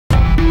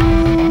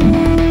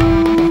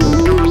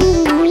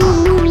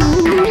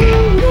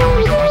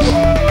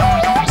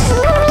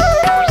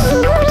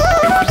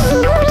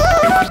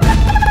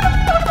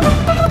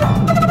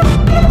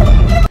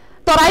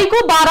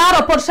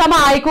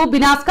आएको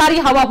विनाशकारी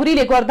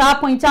हावाहुरीले गर्दा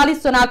 45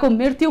 जनाको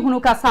मृत्यु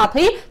हुनुका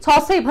साथै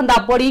 600 भन्दा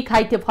बढी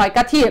घाइते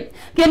भएका थिए।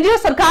 केन्द्रीय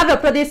सरकार र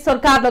प्रदेश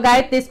सरकार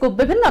लगायत देशको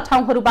विभिन्न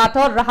ठाउँहरूबाट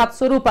राहत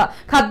स्वरूप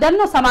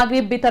खाद्यान्न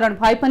सामग्री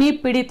वितरण भए पनि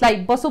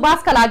पीडितलाई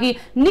बसोबासका लागि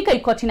निकै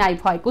कठिनाई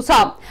भएको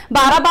छ।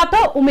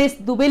 बाराबाट उमेश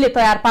दुबेले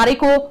तयार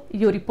पारेको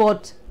यो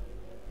रिपोर्ट।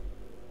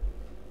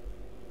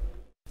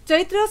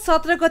 चैत्र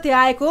 17 गते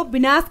आएको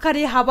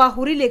विनाशकारी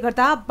हावाहुरीले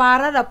गर्दा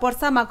बारा र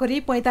पर्सामा गरी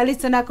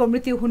 45 जनाको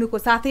मृत्यु हुनुको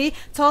साथै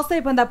 600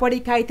 भन्दा बढी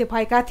घाइते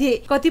भएका थिए।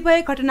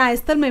 कतिपय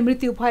घटनास्थलमै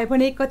मृत्यु भए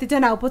भने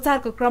कतिजना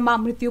उपचारको क्रममा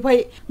मृत्यु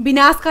भए।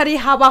 विनाशकारी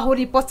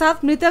हावाहुरी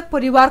पश्चात मृतक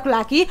परिवारको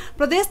लागि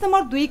प्रदेश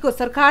नम्बर 2 को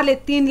सरकारले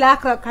 3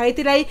 लाख र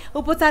घाइतेलाई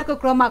उपचारको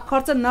क्रममा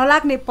खर्च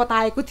नलाग्ने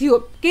बताएको थियो।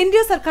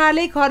 केन्द्रीय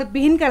सरकारले घर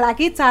विहीनका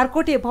लागि 4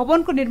 कोठे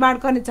भवनको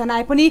निर्माण गर्ने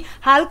जनाए पनि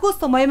हालको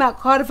समयमा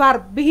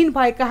घरबार विहीन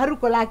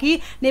भएकाहरूको लागि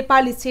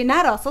नेपाली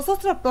सेना र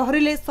सशस्त्र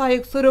प्रहरीले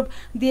सहयोग स्वरूप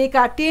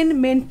दिएका टेन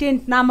मेन्टेन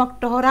नामक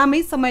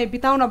टहरामै समय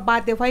बिताउन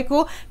बाध्य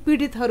भएको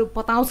पीडितहरू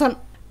बताउँछन्।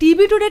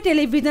 टिभी टुडे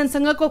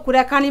टेलिभिजनसँगको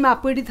कुराकानीमा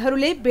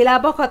पीडितहरूले बेला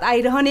बखत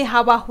आइरहने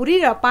हावाहुरी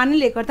र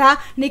पानीले गर्दा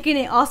निकै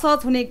नै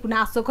असहज हुने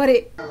गुनासो गरे।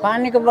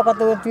 पानी को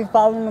बखत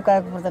पाउनु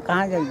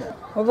कहाँ जाइए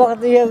वो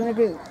बखत ये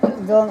कि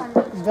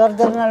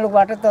जोर ना लोग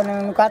बाटे तो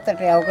उनका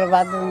तटे ओकर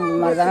बाद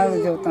मर्दाना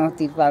जो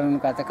तिरपाल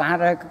उनका त कहाँ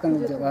रहेको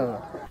कुनै जग्गा।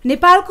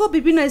 नेपालको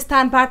विभिन्न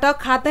स्थानबाट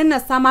खाद्यान्न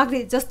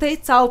सामग्री जस्तै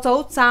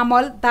चाउचाउ,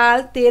 चामल,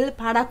 दाल, तेल,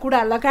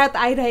 भाँडाकुँडा लगायत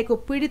आइरहेको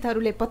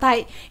पीडितहरूले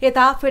बताए।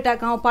 यता फेटा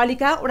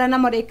गाउँपालिका वडा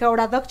नम्बर 1 का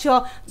वडाध्यक्ष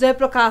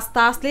जयप्रकाश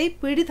दासले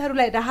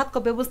पीडितहरूलाई राहतको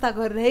व्यवस्था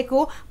गरिरहेको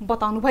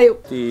बताउनुभयो।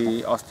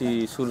 अस्ति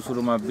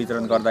सुरुमा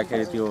वितरण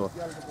गर्दाखेरि त्यो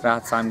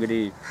राहत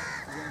सामग्री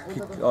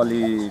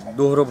अलि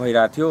दोहोरो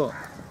भइरहेको थियो,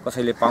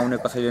 कसैले पाउने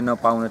कसैले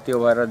नपाउने। त्यो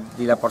भएर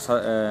जिल्ला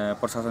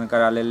प्रशासन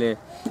कार्यालयले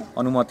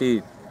अनुमति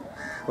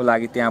को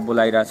लागि त्यहाँ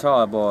बोलाइरहेछ।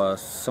 अब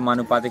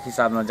समानुपातिक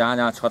हिसाबमा जहाँ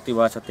जहाँ क्षति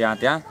भएछ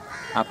त्यहाँ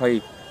आफै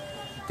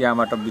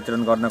त्यहाँबाट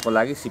वितरण गर्नको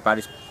लागि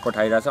सिफारिस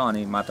पठाइरहेछ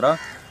अनि मात्र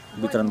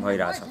वितरण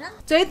भइरहेछ।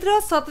 चैत्र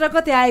 17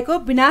 गते आएको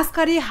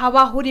विनाशकारी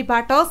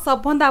हावाहुरीबाट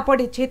सबभन्दा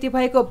बढी क्षति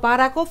भएको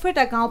बाराको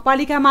फेटा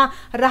गाउँपालिकामा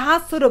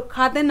राहत स्वरूप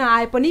खाद्यान्न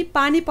आए पनि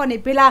पानी पर्ने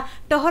बेला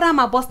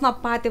टहरामा बस्न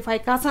बाध्य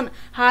भएका छन्।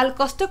 हाल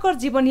कष्टकर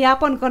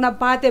जीवनयापन गर्न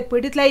बाध्य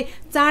पीडितलाई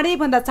चाँडै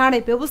भन्दा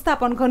चाँडै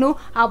व्यवस्थापन गर्नु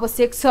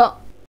आवश्यक छ।